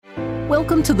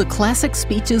Welcome to the Classic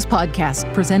Speeches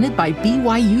podcast presented by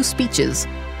BYU Speeches,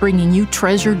 bringing you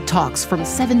treasured talks from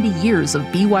 70 years of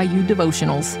BYU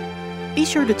devotionals. Be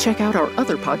sure to check out our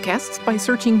other podcasts by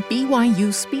searching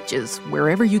BYU Speeches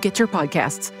wherever you get your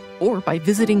podcasts, or by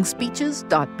visiting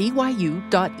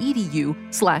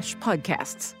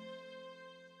speeches.byu.edu/podcasts.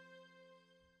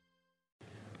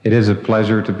 It is a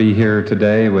pleasure to be here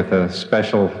today, with a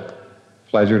special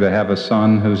pleasure to have a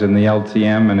son who's in the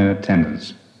LTM and in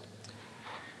attendance.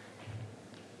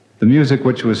 The music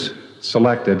which was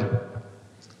selected,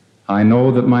 "I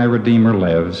Know That My Redeemer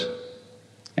Lives,"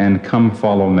 and "Come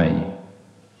Follow Me."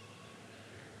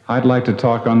 I'd like to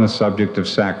talk on the subject of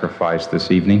sacrifice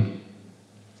this evening.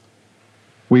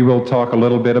 We will talk a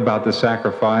little bit about the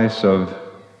sacrifice of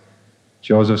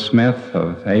Joseph Smith,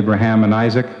 of Abraham and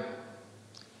Isaac,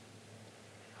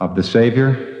 of the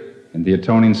Savior and the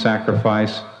atoning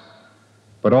sacrifice,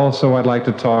 but also I'd like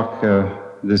to talk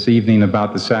this evening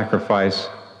about the sacrifice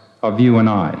of you and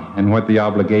I, and what the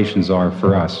obligations are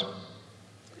for us.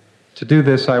 To do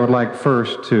this, I would like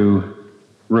first to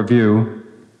review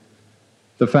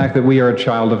the fact that we are a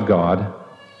child of God,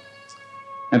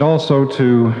 and also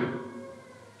to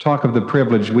talk of the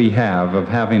privilege we have of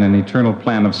having an eternal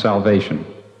plan of salvation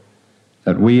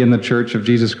that we in the Church of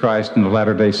Jesus Christ and the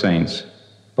Latter-day Saints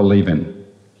believe in.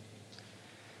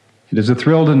 It is a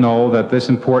thrill to know that this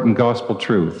important gospel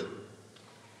truth,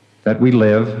 that we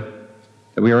live,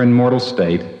 that we are in mortal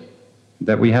state,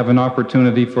 that we have an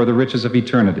opportunity for the riches of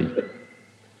eternity,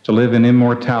 to live in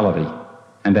immortality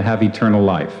and to have eternal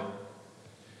life.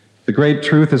 The great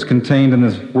truth is contained in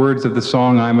the words of the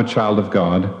song, "I'm a Child of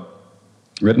God,"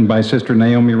 written by Sister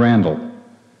Naomi Randall,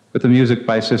 with the music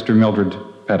by Sister Mildred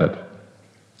Pettit.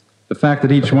 The fact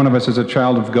that each one of us is a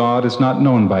child of God is not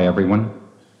known by everyone,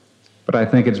 but I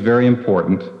think it's very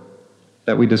important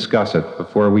that we discuss it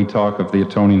before we talk of the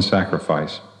atoning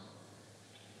sacrifice.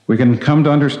 We can come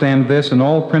to understand this and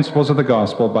all principles of the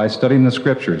gospel by studying the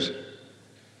Scriptures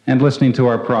and listening to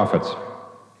our prophets.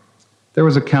 There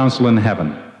was a council in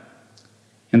heaven.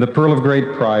 In the Pearl of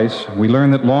Great Price, we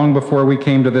learn that long before we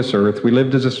came to this earth, we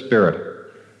lived as a spirit.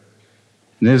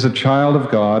 And as a child of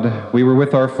God, we were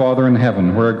with our Father in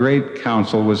heaven, where a great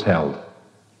council was held.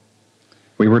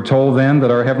 We were told then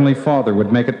that our Heavenly Father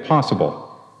would make it possible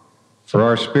for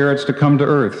our spirits to come to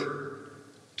earth,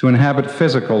 to inhabit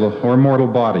physical or mortal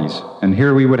bodies, and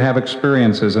here we would have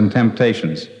experiences and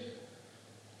temptations.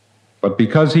 But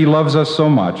because He loves us so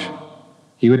much,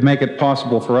 He would make it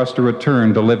possible for us to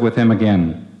return to live with Him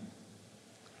again.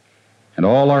 And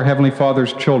all our Heavenly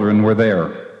Father's children were there.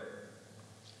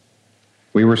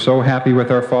 We were so happy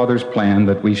with our Father's plan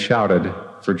that we shouted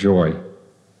for joy.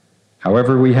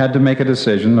 However, we had to make a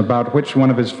decision about which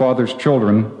one of His Father's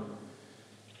children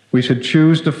we should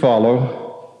choose to follow,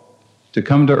 to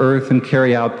come to earth and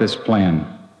carry out this plan.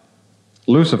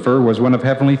 Lucifer was one of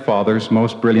Heavenly Father's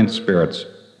most brilliant spirits.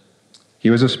 He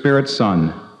was a spirit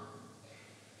son,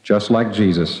 just like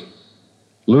Jesus.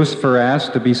 Lucifer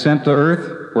asked to be sent to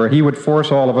earth, where he would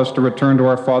force all of us to return to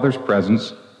our Father's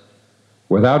presence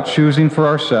without choosing for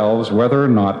ourselves whether or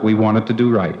not we wanted to do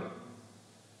right.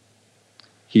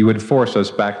 He would force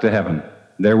us back to heaven.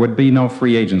 There would be no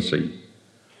free agency.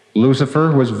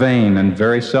 Lucifer was vain and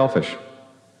very selfish,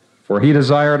 for he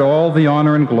desired all the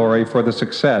honor and glory for the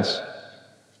success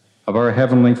of our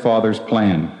Heavenly Father's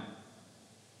plan.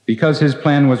 Because his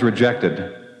plan was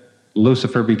rejected,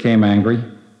 Lucifer became angry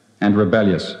and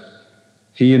rebellious.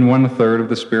 He and 1/3 of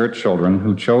the spirit children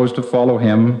who chose to follow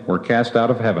him were cast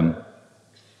out of heaven.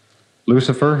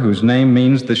 Lucifer, whose name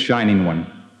means the Shining One,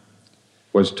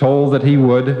 was told that he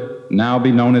would now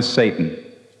be known as Satan,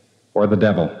 or the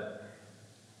devil.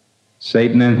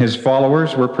 Satan and his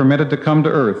followers were permitted to come to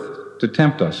earth to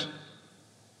tempt us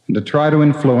and to try to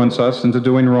influence us into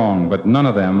doing wrong, but none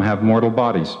of them have mortal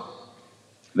bodies.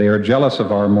 They are jealous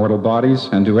of our mortal bodies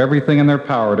and do everything in their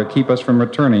power to keep us from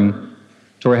returning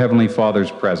to our Heavenly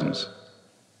Father's presence.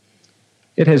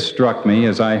 It has struck me,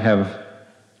 as I have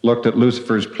looked at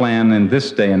Lucifer's plan in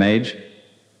this day and age,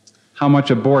 how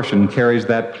much abortion carries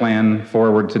that plan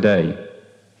forward today.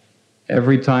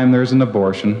 Every time there's an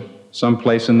abortion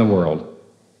someplace in the world,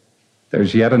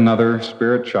 there's yet another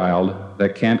spirit child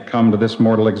that can't come to this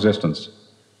mortal existence.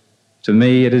 To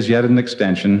me, it is yet an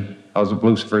extension of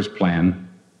Lucifer's plan,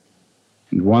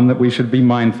 and one that we should be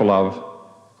mindful of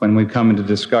when we come into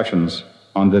discussions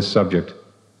on this subject.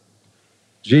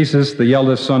 Jesus, the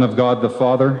eldest Son of God the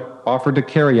Father, offered to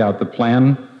carry out the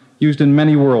plan used in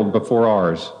many worlds before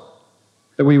ours,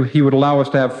 that He would allow us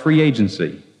to have free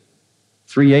agency.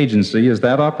 Free agency is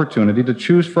that opportunity to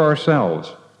choose for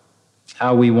ourselves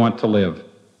how we want to live.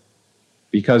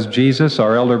 Because Jesus,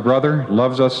 our elder brother,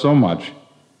 loves us so much,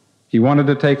 he wanted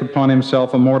to take upon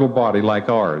himself a mortal body like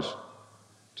ours,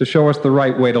 to show us the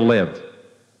right way to live.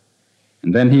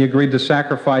 And then he agreed to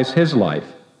sacrifice his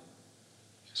life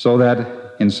so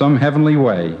that in some heavenly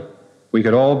way we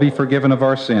could all be forgiven of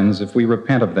our sins if we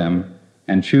repent of them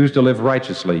and choose to live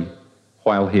righteously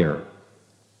while here.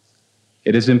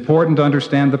 It is important to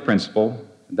understand the principle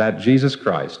that Jesus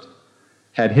Christ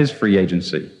had his free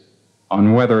agency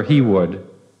on whether he would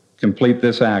complete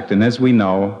this act. And as we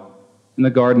know, in the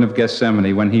Garden of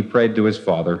Gethsemane, when he prayed to his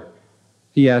Father,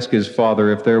 he asked his Father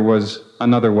if there was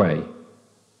another way,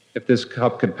 if this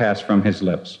cup could pass from his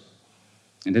lips.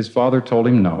 And his Father told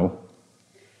him no,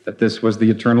 that this was the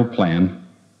eternal plan.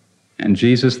 And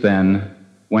Jesus then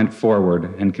went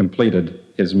forward and completed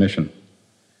his mission.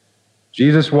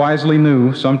 Jesus wisely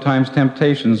knew sometimes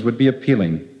temptations would be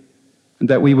appealing and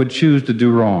that we would choose to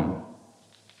do wrong.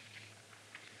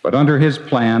 But under his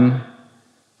plan,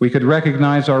 we could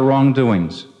recognize our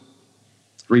wrongdoings,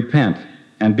 repent,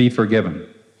 and be forgiven.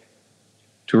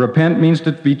 To repent means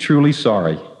to be truly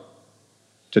sorry,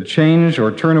 to change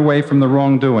or turn away from the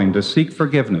wrongdoing, to seek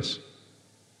forgiveness,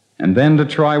 and then to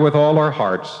try with all our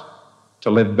hearts to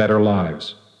live better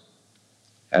lives.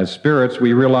 As spirits,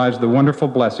 we realize the wonderful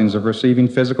blessings of receiving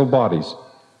physical bodies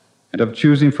and of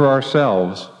choosing for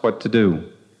ourselves what to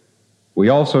do. We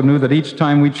also knew that each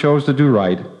time we chose to do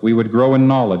right, we would grow in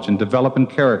knowledge and develop in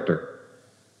character,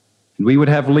 and we would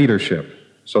have leadership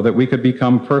so that we could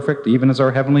become perfect even as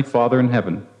our Heavenly Father in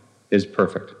heaven is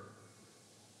perfect.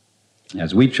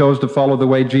 As we chose to follow the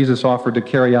way Jesus offered to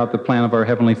carry out the plan of our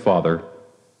Heavenly Father,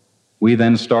 we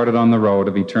then started on the road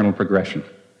of eternal progression.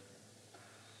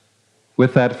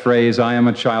 With that phrase, I am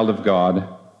a child of God,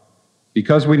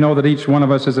 because we know that each one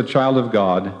of us is a child of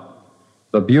God,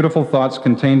 the beautiful thoughts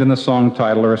contained in the song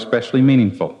title are especially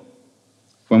meaningful.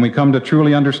 When we come to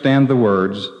truly understand the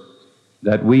words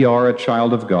that we are a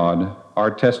child of God, our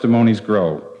testimonies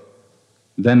grow.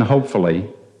 Then hopefully,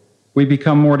 we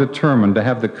become more determined to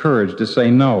have the courage to say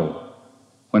no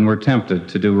when we're tempted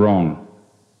to do wrong.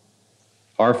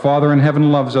 Our Father in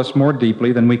heaven loves us more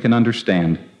deeply than we can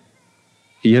understand.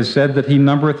 He has said that he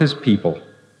numbereth his people,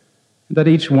 that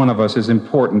each one of us is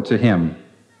important to him.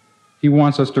 He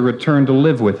wants us to return to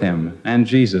live with him and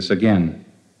Jesus again.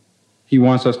 He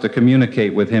wants us to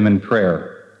communicate with him in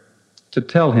prayer, to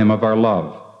tell him of our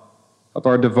love, of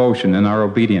our devotion and our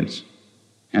obedience,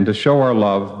 and to show our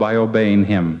love by obeying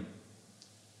him.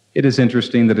 It is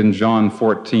interesting that in John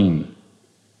 14,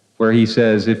 where he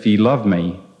says, if ye love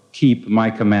me, keep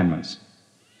my commandments.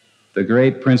 The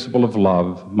great principle of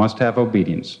love must have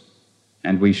obedience,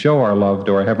 and we show our love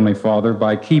to our Heavenly Father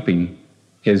by keeping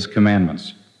his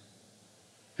commandments.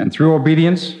 And through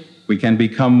obedience, we can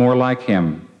become more like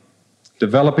him,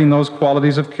 developing those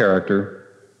qualities of character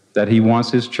that he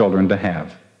wants his children to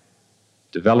have,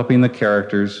 developing the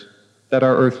characters that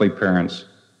our earthly parents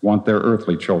want their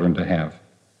earthly children to have.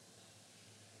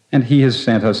 And he has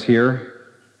sent us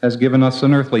here, has given us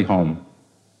an earthly home,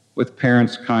 with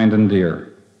parents kind and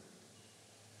dear.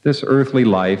 This earthly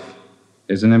life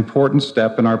is an important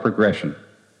step in our progression,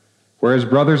 where as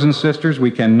brothers and sisters we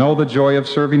can know the joy of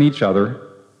serving each other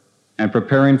and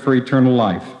preparing for eternal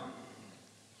life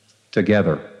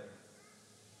together.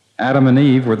 Adam and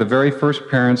Eve were the very first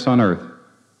parents on earth.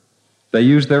 They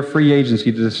used their free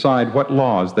agency to decide what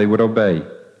laws they would obey.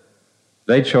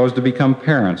 They chose to become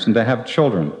parents and to have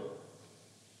children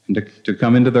and to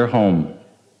come into their home.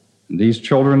 And these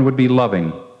children would be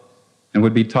loving and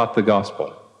would be taught the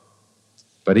gospel.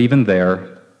 But even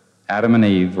there, Adam and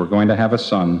Eve were going to have a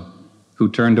son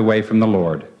who turned away from the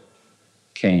Lord,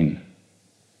 Cain.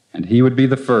 And he would be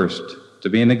the first to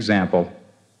be an example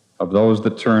of those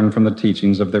that turn from the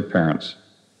teachings of their parents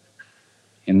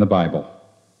in the Bible.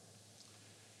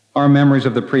 Our memories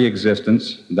of the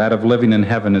pre-existence, that of living in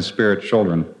heaven as spirit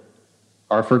children,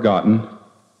 are forgotten.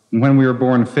 And when we are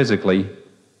born physically,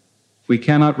 we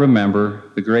cannot remember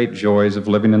the great joys of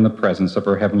living in the presence of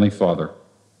our Heavenly Father.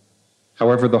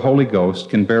 However, the Holy Ghost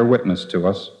can bear witness to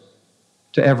us,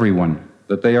 to everyone,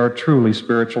 that they are truly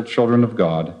spiritual children of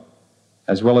God,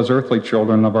 as well as earthly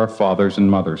children of our fathers and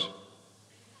mothers.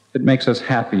 It makes us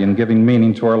happy in giving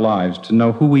meaning to our lives to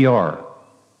know who we are,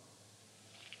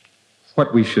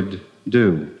 what we should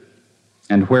do,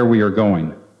 and where we are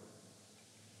going.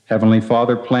 Heavenly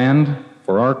Father planned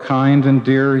for our kind and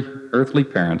dear earthly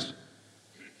parents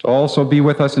to also be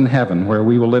with us in heaven, where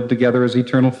we will live together as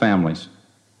eternal families.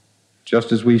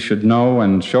 Just as we should know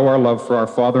and show our love for our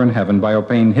Father in heaven by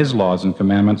obeying his laws and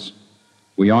commandments,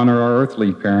 we honor our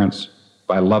earthly parents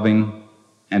by loving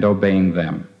and obeying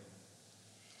them.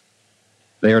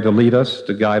 They are to lead us,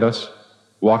 to guide us,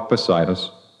 walk beside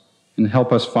us, and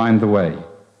help us find the way.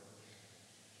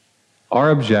 Our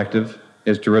objective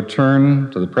is to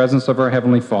return to the presence of our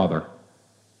Heavenly Father,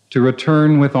 to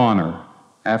return with honor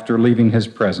after leaving His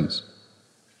presence.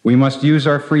 We must use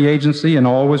our free agency in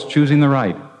always choosing the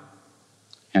right,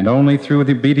 and only through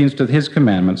the obedience to His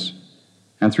commandments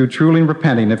and through truly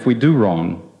repenting if we do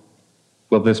wrong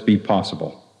will this be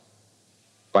possible.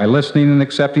 By listening and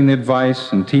accepting the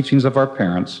advice and teachings of our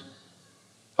parents,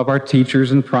 of our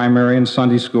teachers in primary and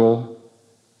Sunday school,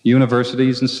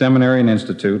 universities and seminary and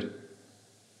institute,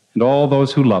 and all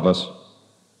those who love us,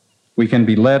 we can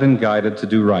be led and guided to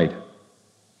do right.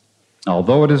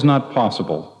 Although it is not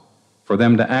possible for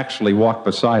them to actually walk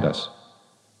beside us,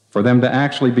 for them to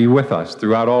actually be with us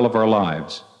throughout all of our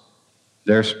lives,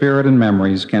 their spirit and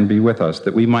memories can be with us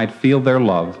that we might feel their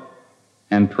love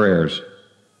and prayers.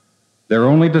 Their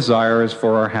only desire is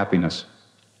for our happiness.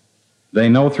 They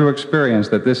know through experience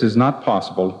that this is not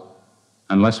possible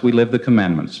unless we live the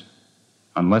commandments,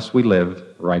 unless we live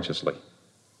righteously.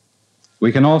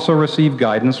 We can also receive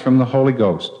guidance from the Holy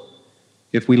Ghost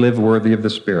if we live worthy of the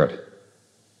Spirit.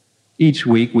 Each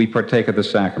week we partake of the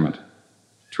sacrament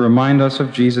to remind us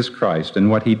of Jesus Christ and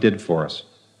what He did for us.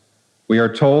 We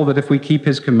are told that if we keep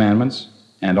His commandments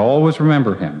and always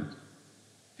remember Him,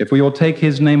 if we will take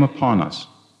His name upon us,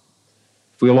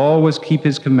 if we will always keep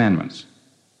His commandments,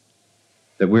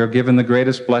 that we are given the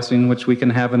greatest blessing which we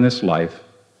can have in this life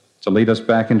to lead us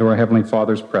back into our Heavenly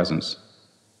Father's presence.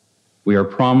 We are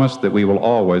promised that we will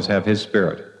always have His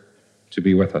Spirit to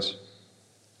be with us.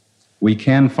 We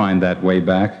can find that way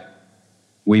back.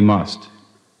 We must,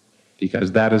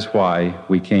 because that is why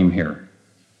we came here.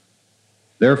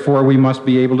 Therefore, we must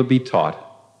be able to be taught,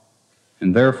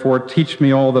 and therefore teach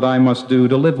me all that I must do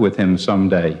to live with Him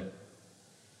someday,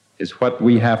 is what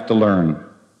we have to learn.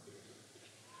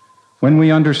 When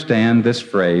we understand this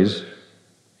phrase,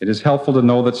 it is helpful to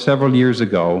know that several years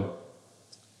ago,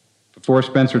 before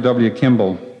Spencer W.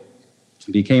 Kimball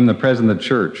became the president of the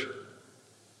church,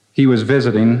 he was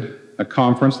visiting a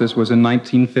conference. This was in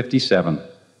 1957.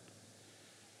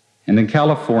 And in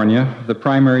California, the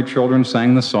primary children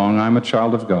sang the song, "I'm a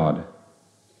Child of God."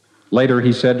 Later,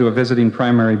 he said to a visiting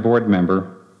primary board member,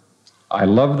 "I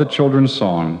love the children's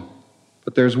song,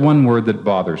 but there's one word that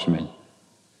bothers me.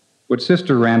 Would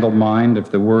Sister Randall mind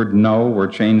if the word no were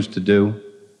changed to do?"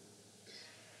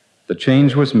 The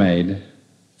change was made,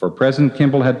 for President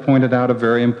Kimball had pointed out a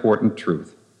very important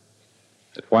truth,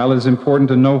 that while it is important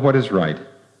to know what is right,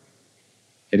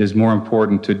 it is more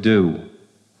important to do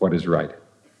what is right.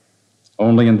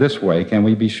 Only in this way can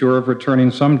we be sure of returning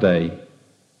someday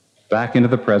back into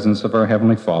the presence of our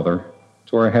Heavenly Father,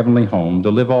 to our heavenly home,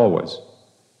 to live always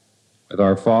with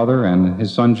our Father and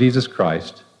His Son Jesus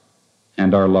Christ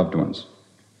and our loved ones.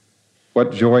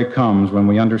 What joy comes when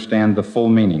we understand the full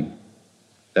meaning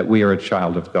that we are a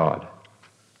child of God.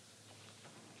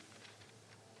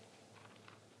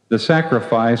 The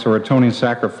sacrifice or atoning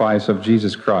sacrifice of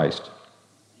Jesus Christ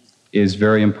is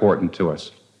very important to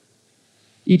us.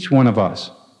 Each one of us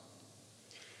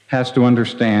has to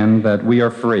understand that we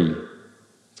are free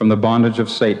from the bondage of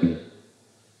Satan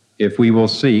if we will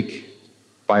seek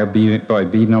by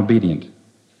being obedient.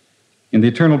 In the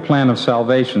eternal plan of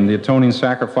salvation, the atoning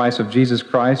sacrifice of Jesus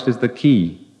Christ is the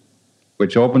key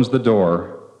which opens the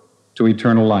door to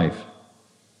eternal life,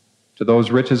 to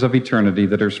those riches of eternity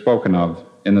that are spoken of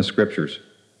in the Scriptures.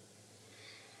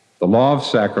 The law of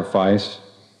sacrifice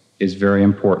is very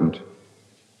important.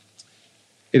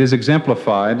 It is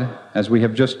exemplified, as we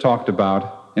have just talked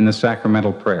about, in the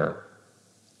sacramental prayer.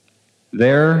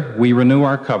 There we renew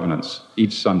our covenants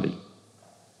each Sunday.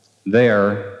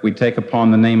 There we take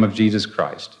upon the name of Jesus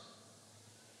Christ.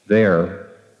 There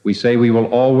we say we will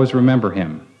always remember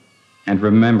Him and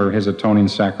remember His atoning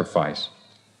sacrifice.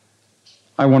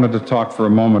 I wanted to talk for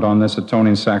a moment on this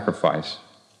atoning sacrifice.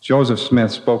 Joseph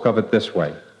Smith spoke of it this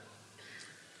way.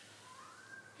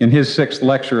 In his 6th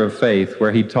lecture of faith,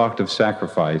 where he talked of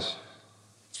sacrifice,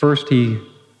 first he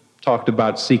talked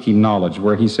about seeking knowledge,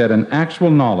 where he said, "An actual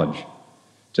knowledge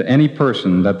to any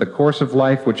person that the course of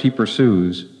life which he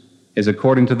pursues is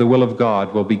according to the will of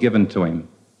God will be given to him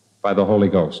by the Holy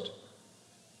Ghost."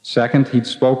 Second, he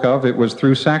spoke of it was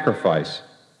through sacrifice,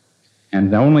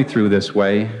 and only through this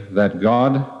way that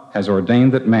God has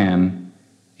ordained that man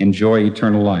enjoy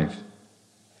eternal life.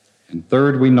 And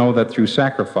third, we know that through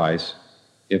sacrifice,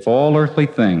 if all earthly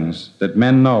things that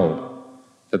men know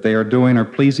that they are doing are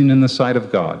pleasing in the sight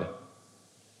of God,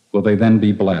 will they then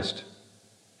be blessed?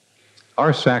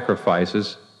 Our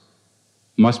sacrifices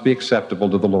must be acceptable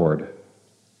to the Lord.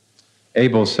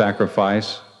 Abel's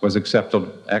sacrifice was acceptable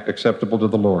to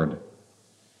the Lord.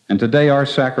 And today our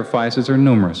sacrifices are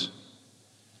numerous.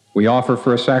 We offer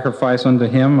for a sacrifice unto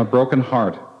him a broken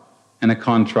heart and a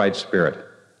contrite spirit.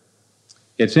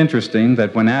 It's interesting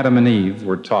that when Adam and Eve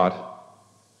were taught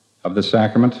of the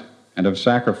sacrament and of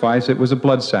sacrifice, it was a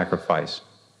blood sacrifice,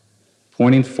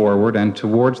 pointing forward and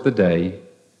towards the day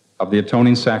of the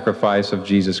atoning sacrifice of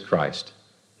Jesus Christ.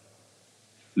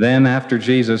 Then, after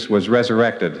Jesus was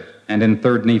resurrected, and in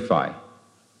 3 Nephi,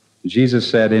 Jesus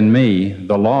said, "In me,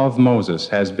 the law of Moses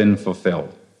has been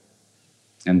fulfilled."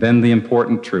 And then the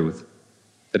important truth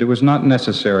that it was not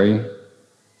necessary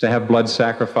to have blood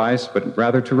sacrifice, but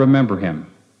rather to remember him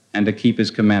and to keep his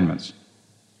commandments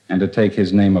and to take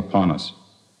his name upon us.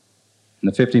 In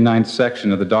the 59th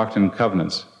section of the Doctrine and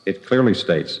Covenants, it clearly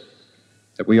states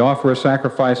that we offer a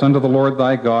sacrifice unto the Lord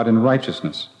thy God in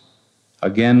righteousness,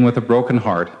 again with a broken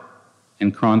heart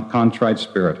and contrite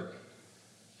spirit.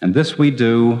 And this we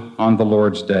do on the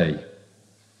Lord's day,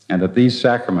 and that these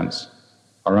sacraments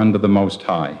are unto the Most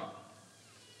High.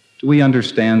 Do we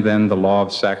understand then the law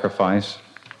of sacrifice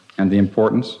and the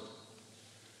importance?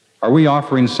 Are we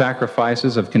offering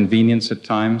sacrifices of convenience at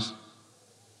times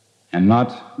and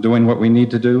not doing what we need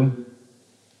to do?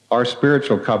 Our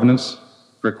spiritual covenants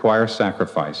require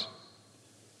sacrifice,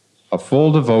 a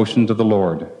full devotion to the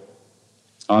Lord.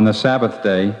 On the Sabbath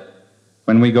day,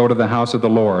 when we go to the house of the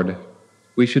Lord,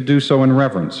 we should do so in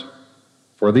reverence,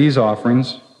 for these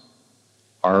offerings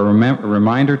are a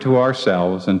reminder to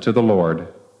ourselves and to the Lord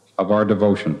of our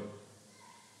devotion.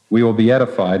 We will be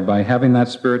edified by having that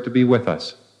Spirit to be with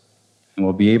us, and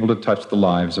will be able to touch the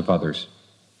lives of others.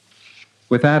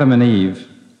 With Adam and Eve,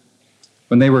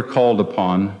 when they were called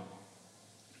upon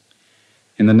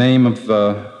in the name of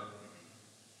the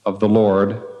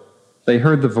Lord, they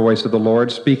heard the voice of the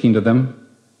Lord speaking to them.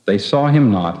 They saw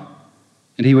him not,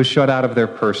 and he was shut out of their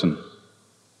person.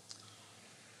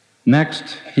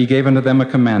 Next, he gave unto them a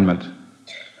commandment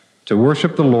to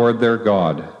worship the Lord their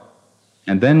God,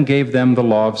 and then gave them the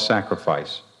law of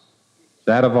sacrifice,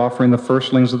 that of offering the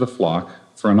firstlings of the flock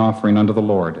for an offering unto the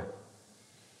Lord.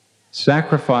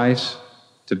 Sacrifice,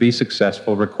 to be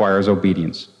successful, requires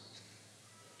obedience.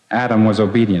 Adam was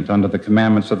obedient unto the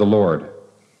commandments of the Lord.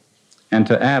 And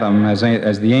to Adam, as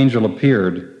the angel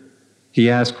appeared, he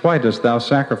asked, "Why dost thou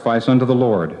sacrifice unto the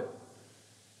Lord?"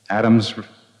 Adam's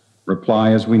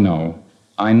reply, as we know,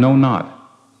 "I know not,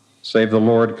 save the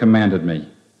Lord commanded me."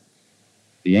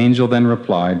 The angel then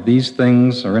replied, "These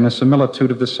things are in a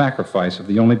similitude of the sacrifice of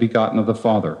the only begotten of the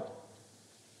Father,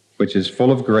 which is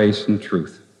full of grace and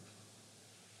truth.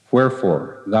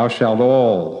 Wherefore thou shalt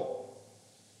all,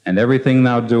 and everything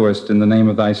thou doest in the name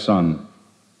of thy Son,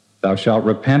 thou shalt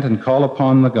repent and call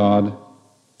upon the God,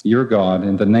 your God,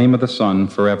 in the name of the Son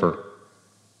forever."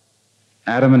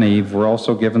 Adam and Eve were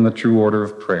also given the true order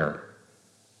of prayer,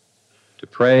 to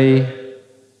pray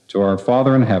to our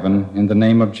Father in heaven in the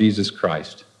name of Jesus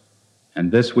Christ,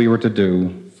 and this we were to do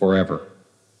forever.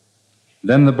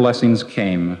 Then the blessings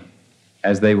came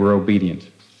as they were obedient.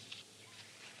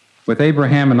 With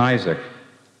Abraham and Isaac,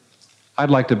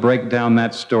 I'd like to break down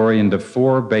that story into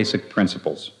 4 basic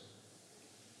principles.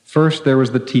 First, there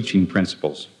was the teaching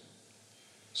principles.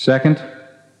 Second,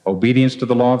 obedience to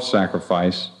the law of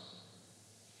sacrifice.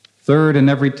 Third, in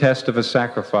every test of a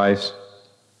sacrifice,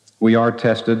 we are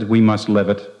tested, we must live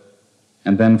it.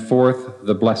 And then fourth,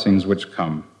 the blessings which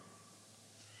come.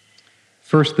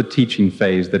 First, the teaching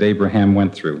phase that Abraham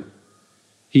went through.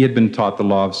 He had been taught the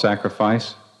law of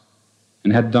sacrifice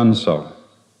and had done so.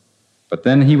 But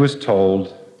then he was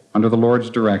told, under the Lord's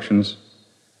directions,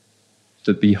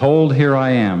 that "Behold, here I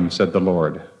am," said the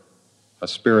Lord, a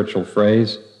spiritual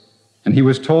phrase, and he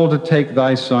was told to take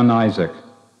thy son Isaac,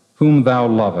 whom thou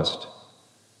lovest,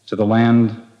 to the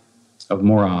land of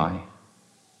Moriah.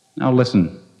 Now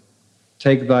listen,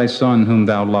 take thy son whom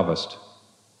thou lovest,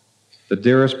 the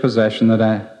dearest possession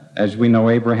that, as we know,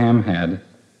 Abraham had,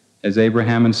 as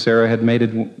Abraham and Sarah had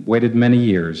waited many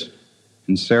years,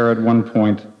 and Sarah at one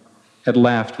point had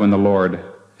laughed when the Lord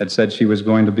had said she was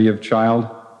going to be of child.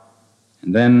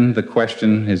 And then the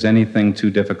question, is anything too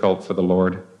difficult for the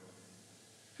Lord?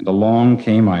 And along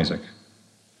came Isaac.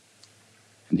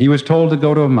 And he was told to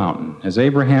go to a mountain. As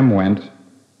Abraham went,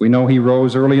 we know he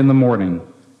rose early in the morning.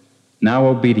 Now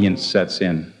obedience sets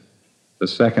in, the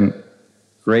second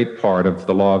great part of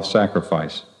the law of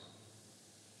sacrifice.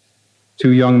 2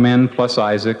 young men plus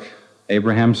Isaac,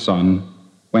 Abraham's son,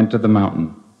 went to the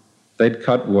mountain. They'd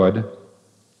cut wood.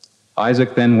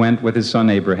 Isaac then went with his son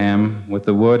Abraham with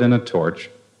the wood and a torch,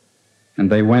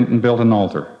 and they went and built an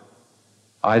altar.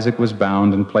 Isaac was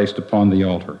bound and placed upon the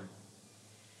altar.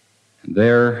 And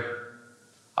there,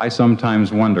 I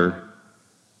sometimes wonder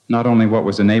not only what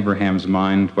was in Abraham's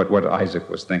mind, but what Isaac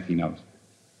was thinking of.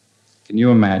 Can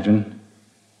you imagine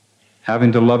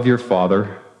having to love your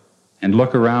father and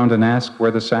look around and ask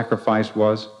where the sacrifice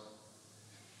was?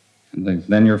 And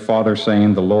then your father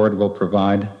saying, "The Lord will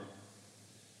provide."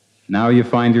 Now you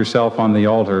find yourself on the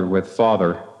altar with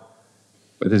Father,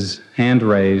 with his hand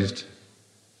raised,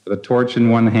 with a torch in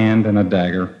one hand and a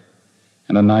dagger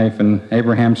and a knife, and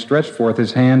Abraham stretched forth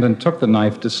his hand and took the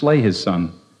knife to slay his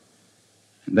son.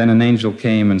 And then an angel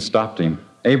came and stopped him.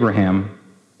 "Abraham,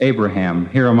 Abraham,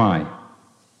 here am I.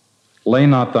 Lay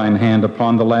not thine hand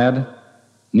upon the lad,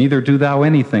 neither do thou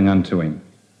anything unto him.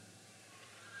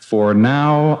 For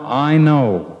now I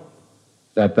know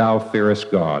that thou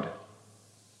fearest God,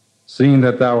 seeing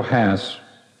that thou hast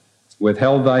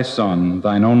withheld thy son,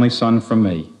 thine only son, from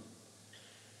me."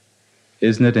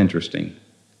 Isn't it interesting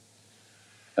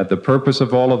that the purpose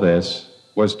of all of this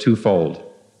was twofold?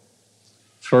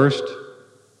 First,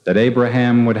 that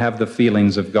Abraham would have the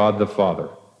feelings of God the Father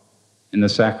in the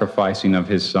sacrificing of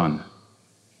his son,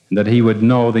 and that he would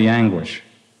know the anguish.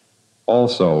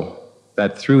 Also,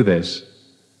 that through this,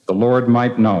 the Lord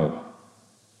might know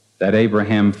that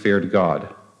Abraham feared God.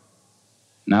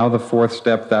 Now the fourth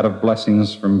step, that of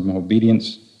blessings from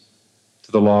obedience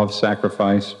to the law of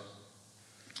sacrifice.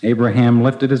 Abraham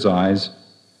lifted his eyes.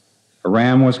 A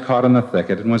ram was caught in the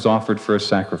thicket and was offered for a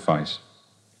sacrifice.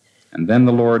 And then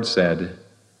the Lord said,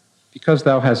 "Because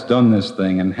thou hast done this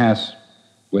thing and hast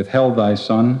withheld thy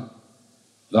son,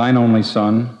 thine only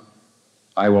son,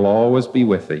 I will always be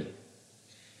with thee."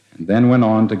 And then went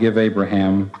on to give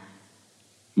Abraham,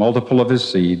 multiple of his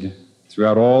seed,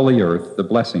 throughout all the earth, the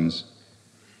blessings,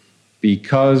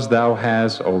 "Because thou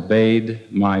hast obeyed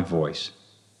my voice."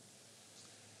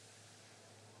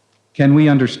 Can we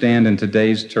understand in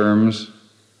today's terms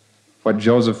what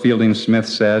Joseph Fielding Smith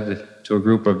said to a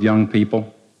group of young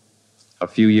people a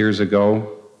few years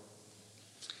ago?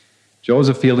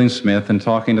 Joseph Fielding Smith, in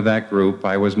talking to that group,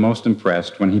 I was most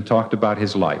impressed when he talked about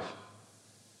his life.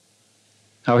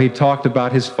 How he talked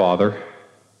about his father,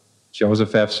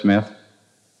 Joseph F. Smith,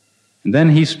 and then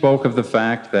he spoke of the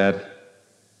fact that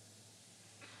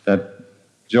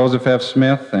Joseph F.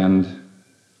 Smith and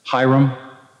Hiram,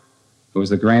 who was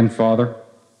the grandfather,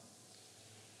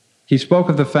 he spoke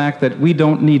of the fact that we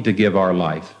don't need to give our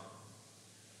life,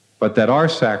 but that our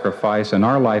sacrifice and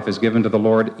our life is given to the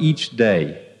Lord each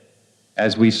day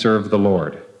as we serve the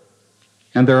Lord.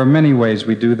 And there are many ways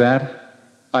we do that.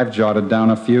 I've jotted down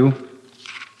a few.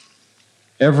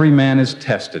 Every man is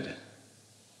tested.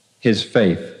 His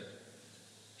faith.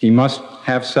 He must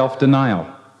have self-denial,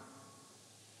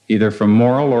 either from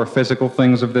moral or physical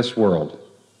things of this world.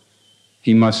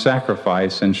 He must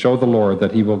sacrifice and show the Lord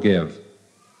that he will give.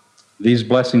 These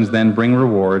blessings then bring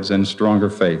rewards and stronger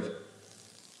faith.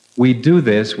 We do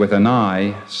this with an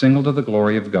eye single to the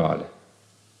glory of God.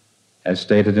 As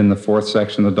stated in the fourth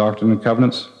section of the Doctrine and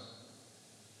Covenants,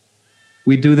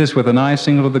 we do this with an eye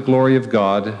single to the glory of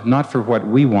God, not for what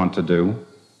we want to do,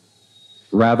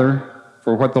 rather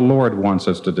for what the Lord wants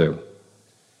us to do,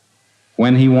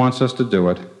 when he wants us to do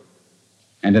it,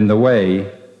 and in the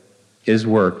way his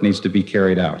work needs to be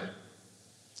carried out.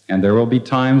 And there will be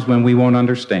times when we won't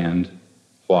understand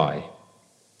why.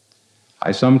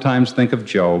 I sometimes think of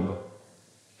Job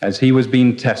as he was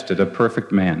being tested, a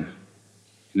perfect man.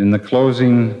 And in the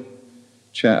closing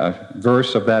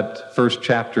verse of that first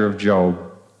chapter of Job,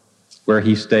 where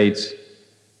he states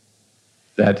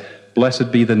that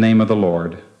blessed be the name of the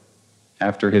Lord,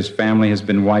 after his family has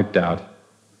been wiped out,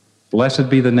 blessed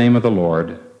be the name of the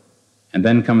Lord, and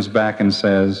then comes back and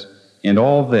says, in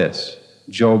all this,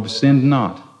 Job sinned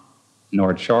not,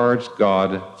 nor charged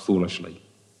God foolishly.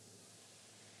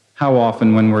 How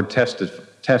often when we're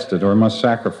tested or must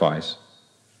sacrifice,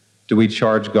 do we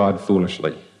charge God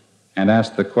foolishly and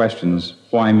ask the questions,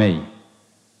 why me?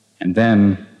 And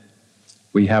then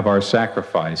we have our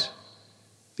sacrifice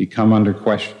become under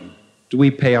question. Do we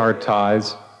pay our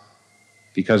tithes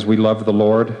because we love the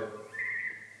Lord?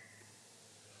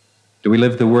 Do we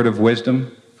live the word of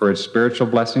wisdom for its spiritual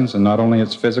blessings and not only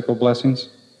its physical blessings?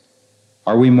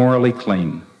 Are we morally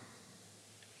clean?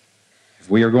 If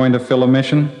we are going to fill a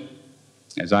mission,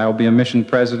 as I'll be a mission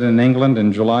president in England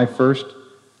in July 1st,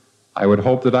 I would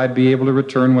hope that I'd be able to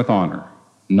return with honor,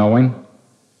 knowing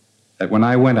that when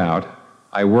I went out,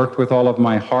 I worked with all of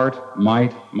my heart,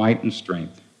 might, and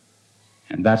strength.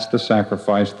 And that's the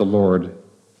sacrifice the Lord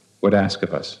would ask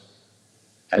of us.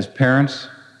 As parents,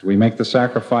 do we make the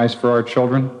sacrifice for our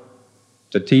children,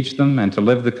 to teach them and to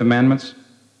live the commandments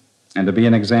and to be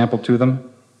an example to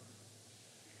them?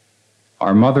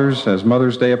 Our mothers, as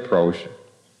Mother's Day approaches,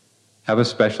 have a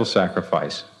special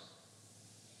sacrifice.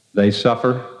 They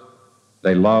suffer,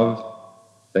 they love,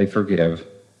 they forgive,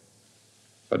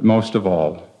 but most of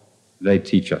all, they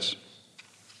teach us.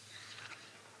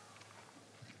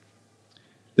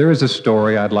 There is a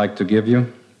story I'd like to give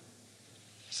you.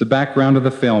 It's the background of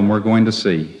the film we're going to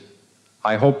see.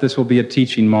 I hope this will be a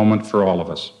teaching moment for all of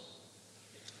us.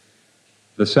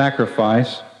 The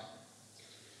Sacrifice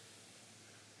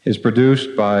is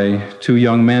produced by two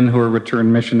young men who are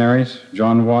returned missionaries,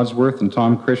 John Wadsworth and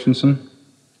Tom Christensen.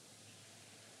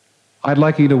 I'd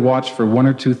like you to watch for one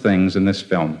or two things in this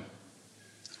film.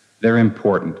 They're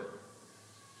important.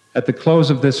 At the close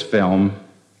of this film,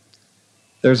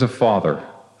 there's a father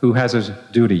who has a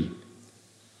duty.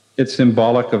 It's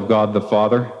symbolic of God the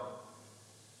Father.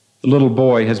 The little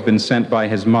boy has been sent by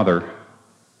his mother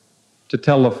to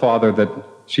tell the father that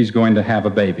she's going to have a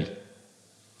baby,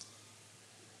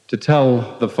 to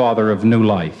tell the father of new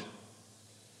life,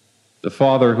 the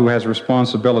father who has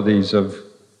responsibilities of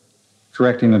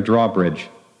correcting a drawbridge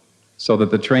so that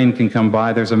the train can come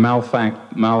by. There's a malfunction,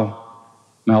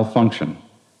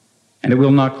 and it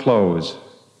will not close.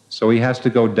 So he has to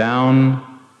go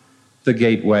down the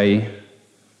gateway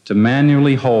to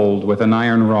manually hold with an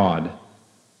iron rod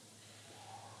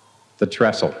the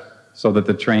trestle so that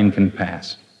the train can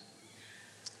pass.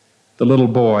 The little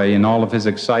boy, in all of his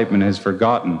excitement, has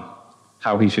forgotten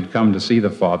how he should come to see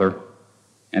the father,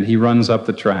 and he runs up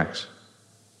the tracks.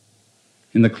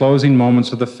 In the closing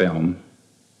moments of the film,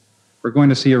 we're going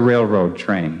to see a railroad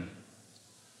train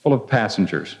full of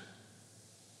passengers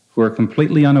who are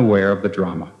completely unaware of the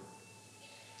drama.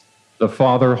 The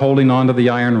father holding onto the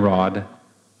iron rod,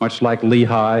 much like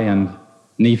Lehi and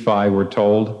Nephi were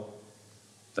told,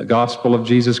 the gospel of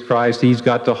Jesus Christ, he's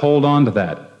got to hold on to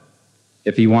that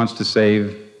if he wants to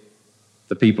save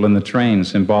the people in the train,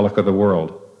 symbolic of the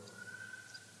world.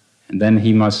 And then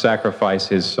he must sacrifice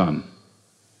his son.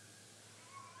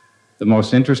 The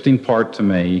most interesting part to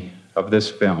me of this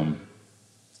film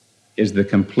is the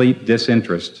complete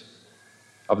disinterest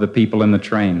of the people in the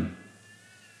train.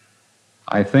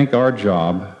 I think our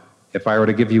job, if I were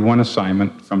to give you one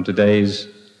assignment from today's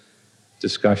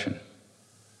discussion,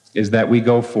 is that we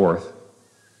go forth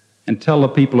and tell the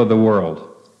people of the world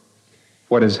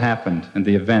what has happened and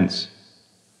the events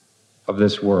of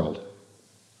this world.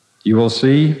 You will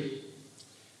see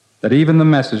that even the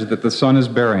message that the Son is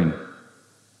bearing,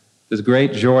 this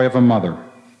great joy of a mother,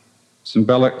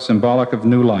 symbolic of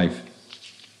new life.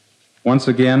 Once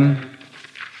again,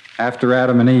 after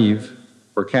Adam and Eve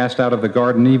were cast out of the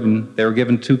Garden of Eden, they were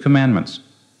given two commandments: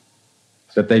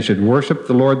 that they should worship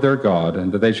the Lord their God,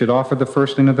 and that they should offer the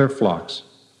firstling of their flocks.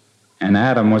 And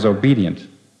Adam was obedient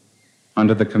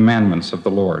unto the commandments of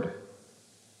the Lord.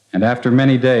 And after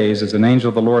many days, as an angel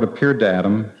of the Lord appeared to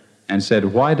Adam and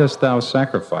said, "Why dost thou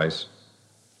sacrifice?"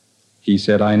 he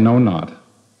said, "I know not,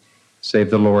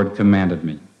 save the Lord commanded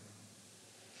me.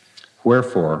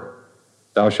 Wherefore,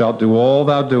 thou shalt do all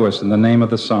thou doest in the name of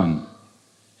the Son,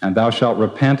 and thou shalt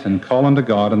repent and call unto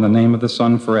God in the name of the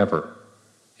Son forever."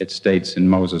 It states in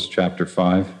Moses chapter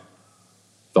 5.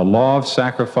 The law of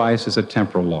sacrifice is a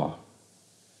temporal law.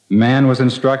 Man was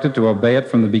instructed to obey it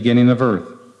from the beginning of earth.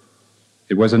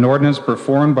 It was an ordinance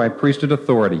performed by priesthood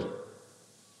authority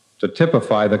to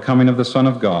typify the coming of the Son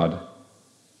of God,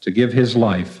 to give his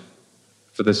life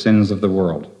for the sins of the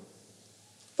world.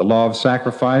 The law of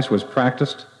sacrifice was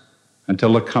practiced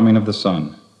until the coming of the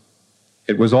Son.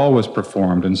 It was always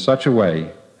performed in such a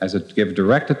way as to give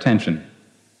direct attention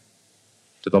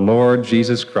to the Lord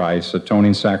Jesus Christ's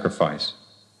atoning sacrifice.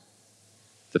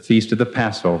 The Feast of the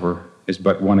Passover is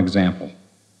but one example.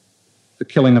 The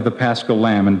killing of the Paschal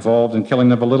lamb involved in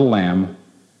killing of a little lamb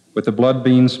with the blood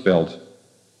being spilt,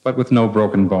 but with no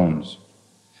broken bones,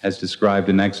 as described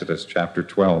in Exodus chapter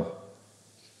 12.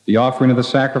 The offering of the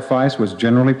sacrifice was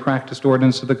generally practiced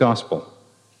ordinance of the gospel,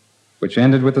 which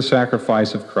ended with the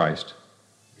sacrifice of Christ.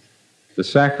 The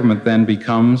sacrament then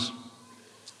becomes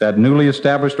that newly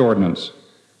established ordinance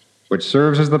which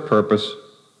serves as the purpose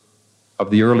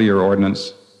of the earlier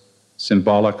ordinance,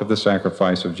 symbolic of the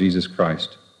sacrifice of Jesus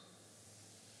Christ.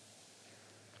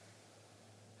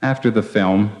 After the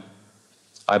film,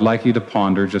 I'd like you to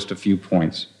ponder just a few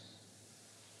points.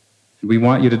 We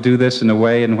want you to do this in a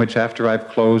way in which, after I've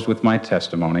closed with my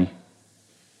testimony,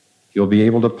 you'll be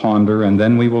able to ponder, and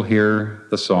then we will hear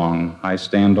the song, "I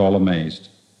Stand All Amazed."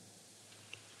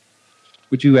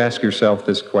 Would you ask yourself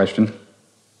this question?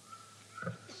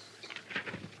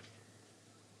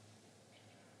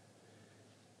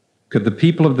 Could the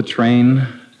people of the train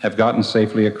have gotten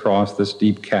safely across this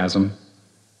deep chasm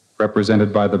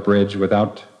represented by the bridge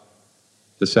without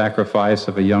the sacrifice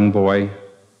of a young boy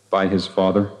by his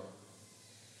father?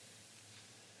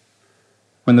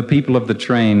 When the people of the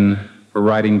train were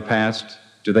riding past,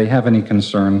 do they have any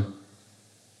concern?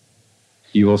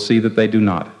 You will see that they do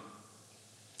not.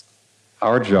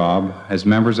 Our job as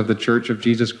members of the Church of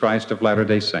Jesus Christ of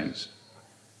Latter-day Saints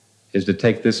is to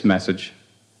take this message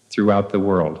throughout the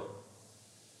world,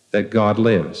 that God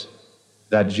lives,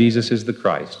 that Jesus is the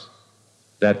Christ,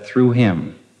 that through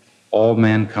him all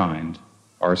mankind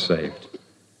are saved.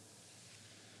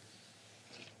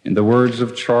 In the words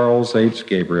of Charles H.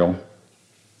 Gabriel,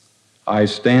 I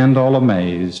stand all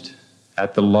amazed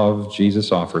at the love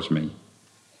Jesus offers me,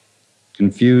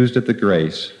 confused at the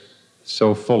grace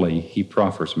so fully he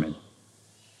proffers me.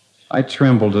 I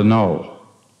tremble to know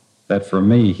that for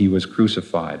me he was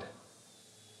crucified,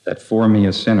 that for me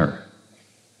a sinner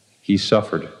he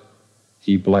suffered,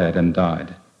 he bled and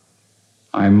died.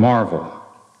 I marvel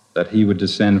that he would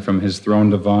descend from his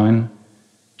throne divine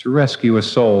to rescue a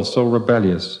soul so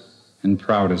rebellious and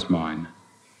proud as mine,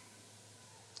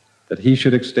 that he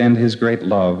should extend his great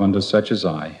love unto such as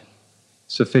I,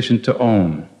 sufficient to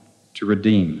own, to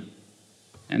redeem,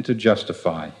 and to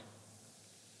justify.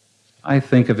 I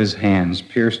think of his hands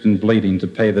pierced and bleeding to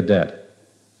pay the debt.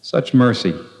 Such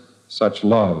mercy, such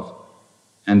love,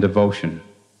 and devotion,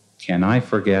 can I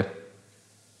forget?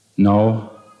 No,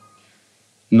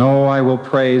 I will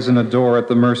praise and adore at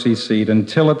the mercy seat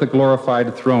until at the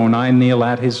glorified throne I kneel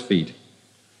at his feet.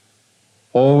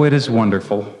 Oh, it is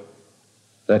wonderful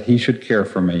that he should care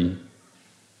for me,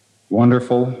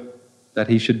 wonderful that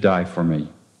he should die for me.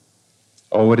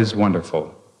 Oh, it is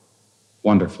wonderful,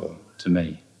 wonderful to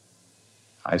me.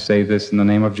 I say this in the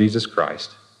name of Jesus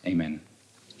Christ. Amen.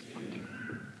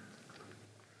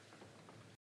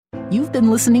 You've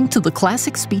been listening to the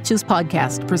Classic Speeches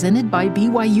podcast presented by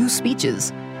BYU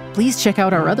Speeches. Please check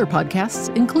out our other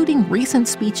podcasts, including recent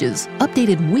speeches,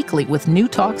 updated weekly with new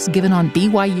talks given on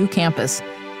BYU campus,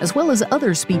 as well as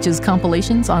other speeches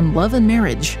compilations on love and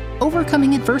marriage,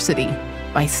 overcoming adversity,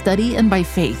 by study and by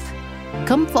faith.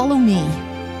 Come follow me,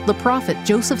 the prophet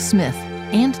Joseph Smith,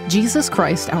 and Jesus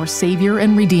Christ, our Savior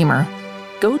and Redeemer.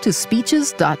 Go to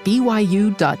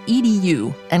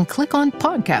speeches.byu.edu and click on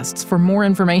podcasts for more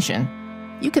information.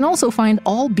 You can also find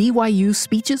all BYU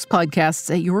Speeches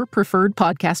podcasts at your preferred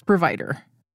podcast provider.